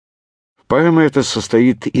Поэма эта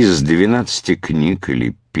состоит из 12 книг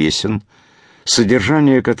или песен,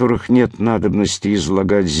 содержание которых нет надобности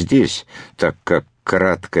излагать здесь, так как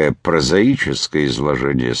краткое прозаическое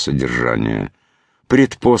изложение содержания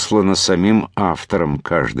предпослано самим автором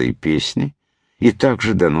каждой песни и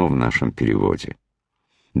также дано в нашем переводе.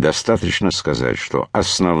 Достаточно сказать, что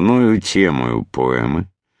основною темою поэмы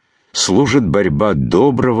служит борьба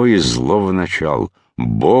доброго и злого начал,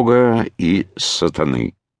 Бога и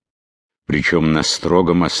сатаны. Причем на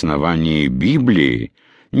строгом основании Библии,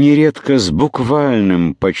 нередко с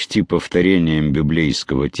буквальным почти повторением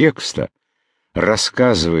библейского текста,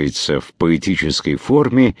 рассказывается в поэтической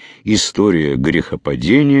форме история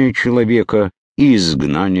грехопадения человека и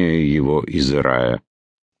изгнания его из рая.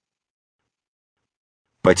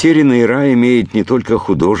 «Потерянный рай» имеет не только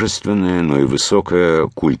художественное, но и высокое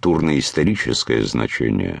культурно-историческое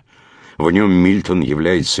значение. В нем Мильтон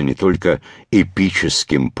является не только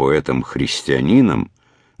эпическим поэтом-христианином,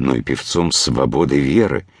 но и певцом свободы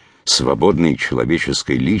веры, свободной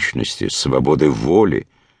человеческой личности, свободы воли.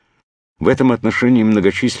 В этом отношении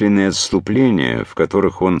многочисленные отступления, в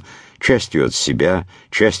которых он частью от себя,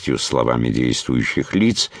 частью словами действующих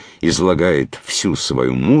лиц излагает всю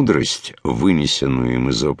свою мудрость, вынесенную им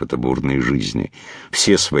из опыта бурной жизни,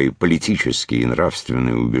 все свои политические и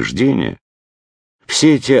нравственные убеждения,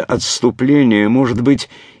 все эти отступления, может быть,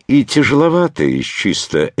 и тяжеловатые с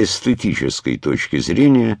чисто эстетической точки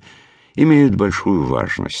зрения, имеют большую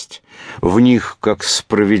важность. В них, как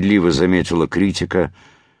справедливо заметила критика,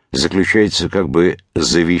 заключается как бы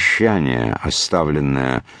завещание,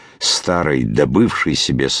 оставленное старой, добывшей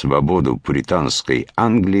себе свободу пуританской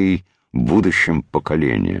Англией будущим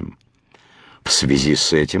поколениям. В связи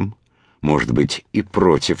с этим, может быть, и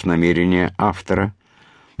против намерения автора,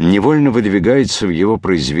 невольно выдвигается в его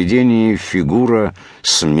произведении фигура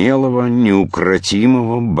смелого,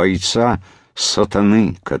 неукротимого бойца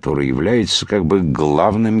сатаны, который является как бы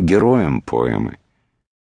главным героем поэмы.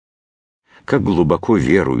 Как глубоко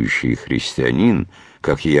верующий христианин,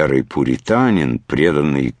 как ярый пуританин,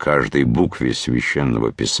 преданный каждой букве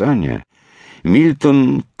Священного Писания,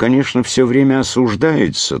 Мильтон, конечно, все время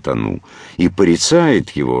осуждает сатану и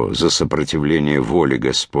порицает его за сопротивление воле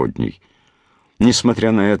Господней.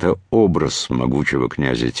 Несмотря на это, образ могучего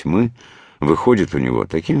князя тьмы выходит у него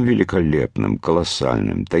таким великолепным,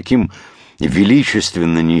 колоссальным, таким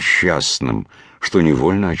величественно несчастным, что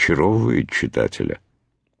невольно очаровывает читателя.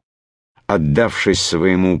 Отдавшись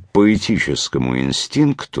своему поэтическому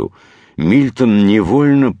инстинкту, Мильтон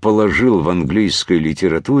невольно положил в английской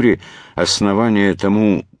литературе основание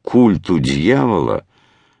тому культу дьявола,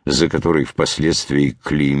 за который впоследствии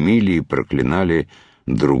клеймили и проклинали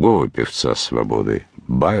другого певца свободы,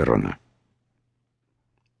 Байрона.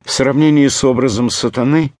 В сравнении с образом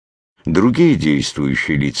сатаны, другие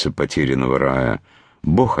действующие лица потерянного рая,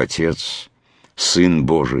 Бог-Отец, Сын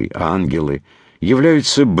Божий, ангелы,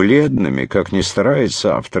 являются бледными, как ни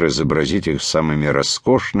старается автор изобразить их самыми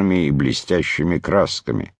роскошными и блестящими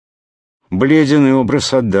красками. Бледен и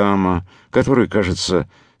образ Адама, который кажется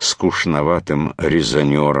скучноватым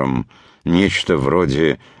резонером, нечто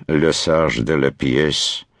вроде «le sage de la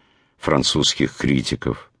pièce» французских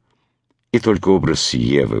критиков. И только образ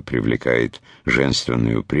Евы привлекает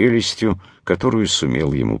женственную прелестью, которую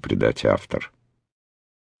сумел ему придать автор.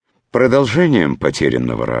 Продолжением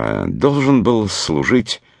 «Потерянного рая» должен был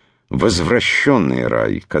служить «Возвращенный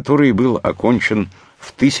рай», который был окончен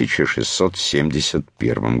в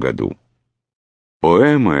 1671 году.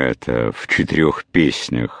 Поэма эта в 4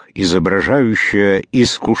 песнях, изображающая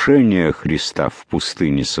искушение Христа в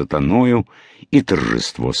пустыне сатаною и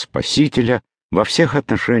торжество Спасителя, во всех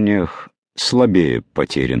отношениях слабее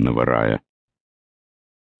 «Потерянного рая».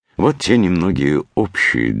 Вот те немногие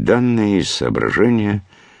общие данные и соображения,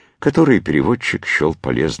 которые переводчик счел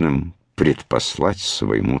полезным предпослать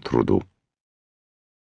своему труду.